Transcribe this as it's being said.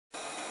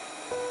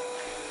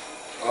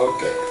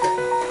Okay.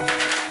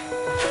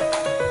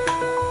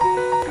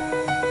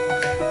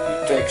 You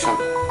take some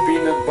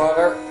peanut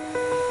butter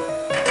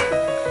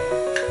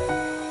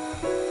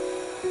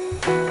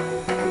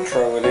and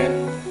throw it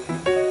in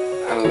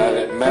and let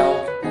it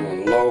melt on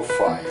a low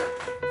fire.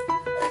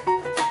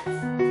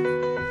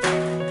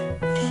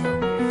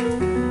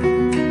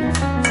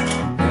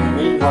 And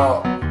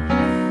meanwhile,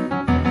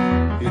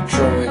 you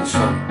throw in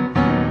some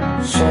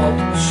salt,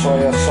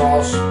 soya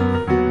sauce,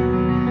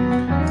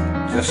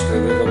 just a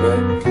little bit,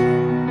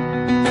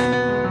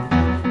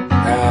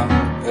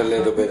 and a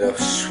little bit of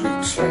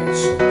sweet soy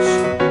sauce.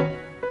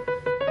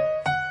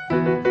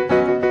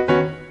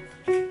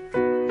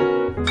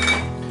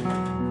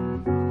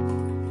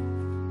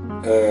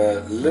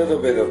 A little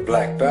bit of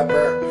black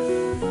pepper,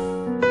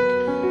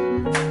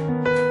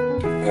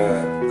 a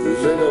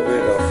little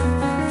bit of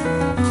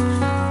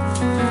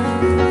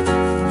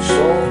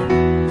salt,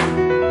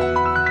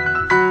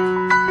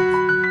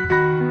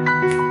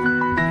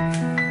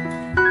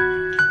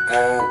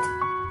 and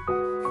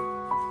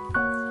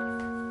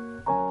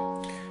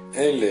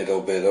a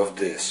little bit of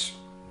this.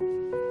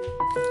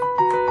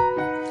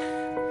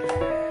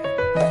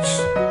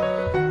 That's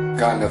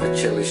kind of a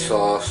chili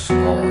sauce,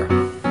 or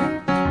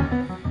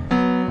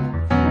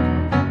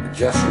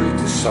just read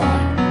the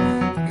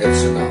sign,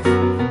 it's enough.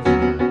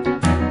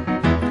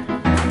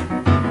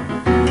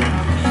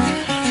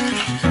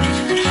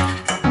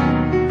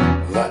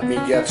 Let me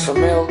get some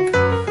milk.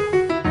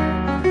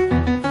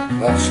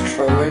 Let's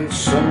throw in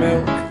some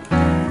milk.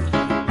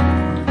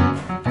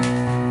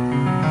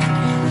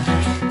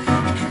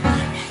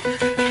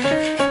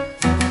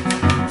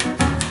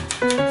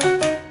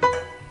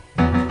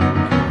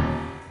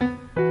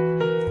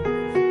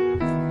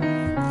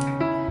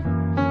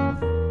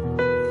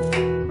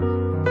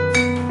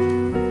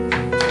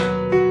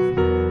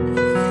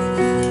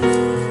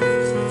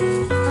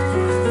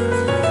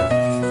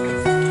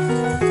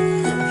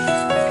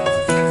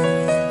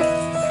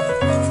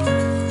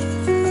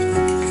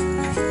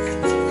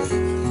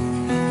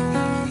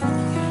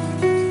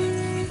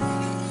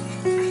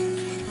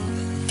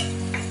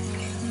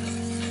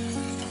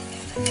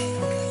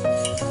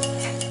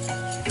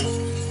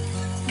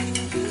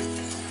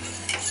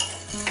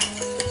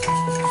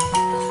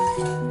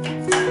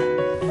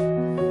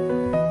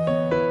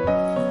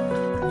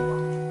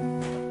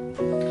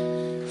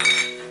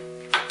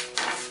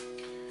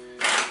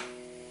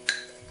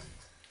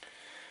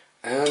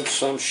 And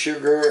some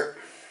sugar.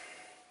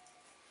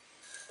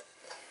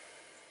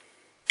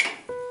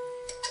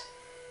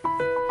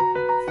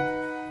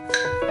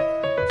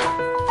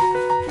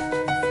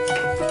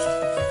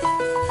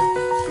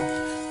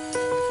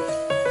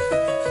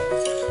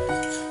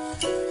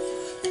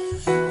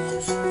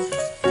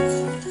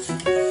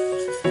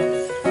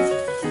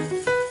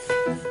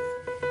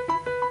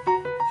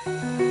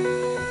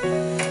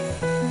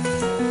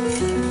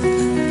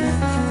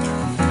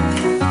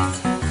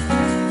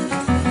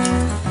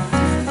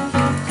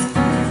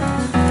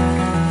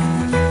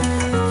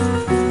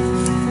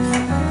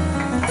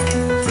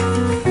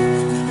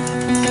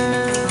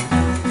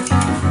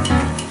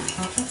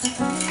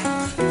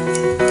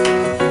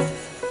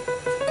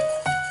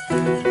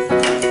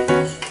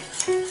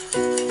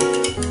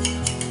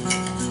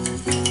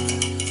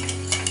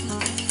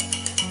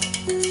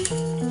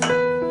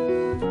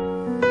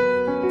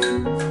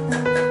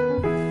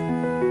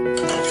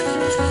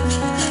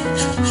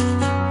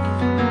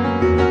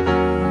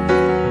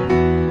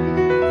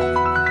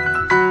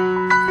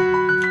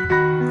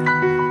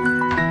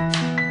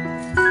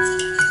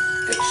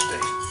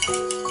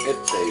 It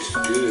tastes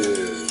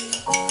good.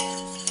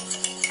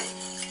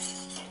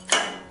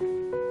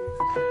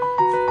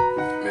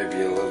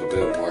 Maybe a little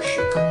bit more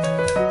sugar.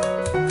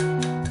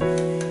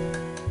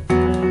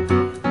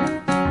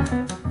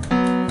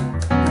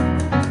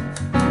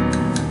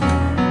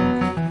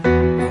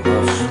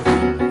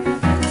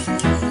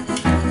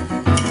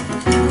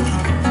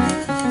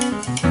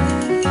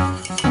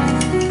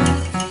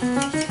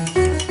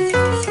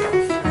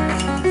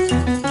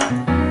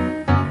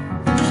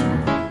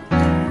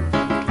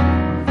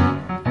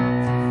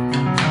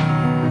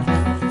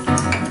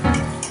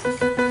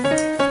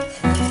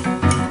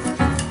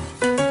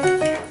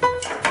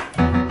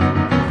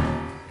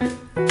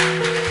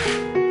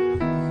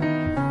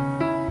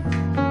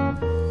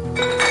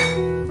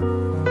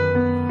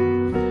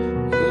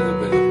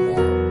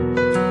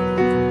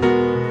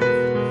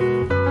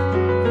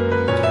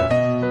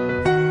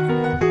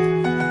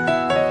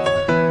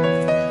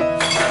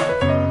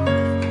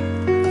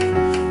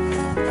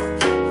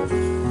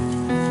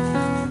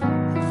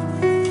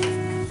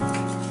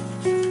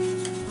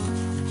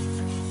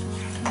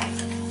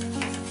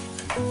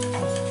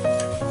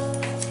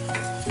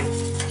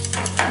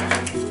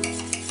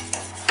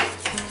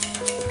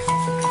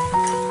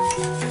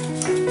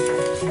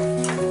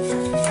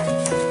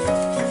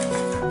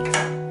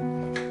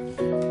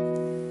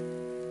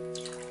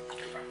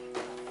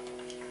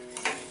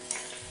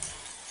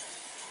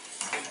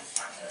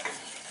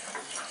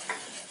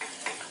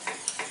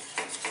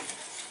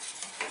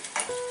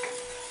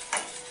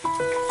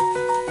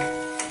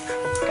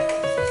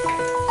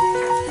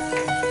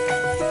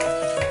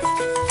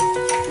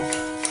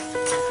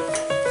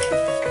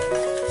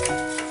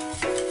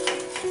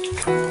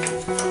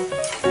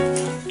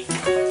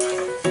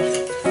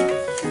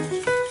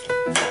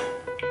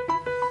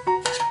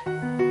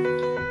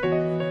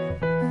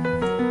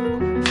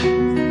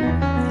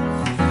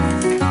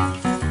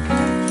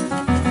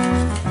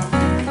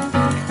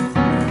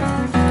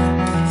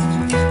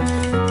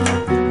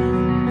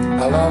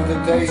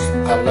 the taste,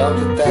 I love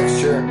the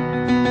texture.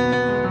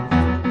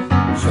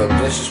 So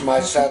this is my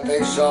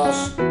satay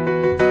sauce.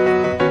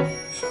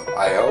 So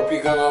I hope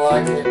you're gonna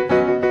like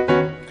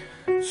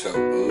it. So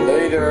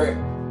later,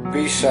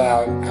 peace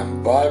out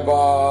and bye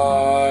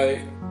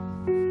bye.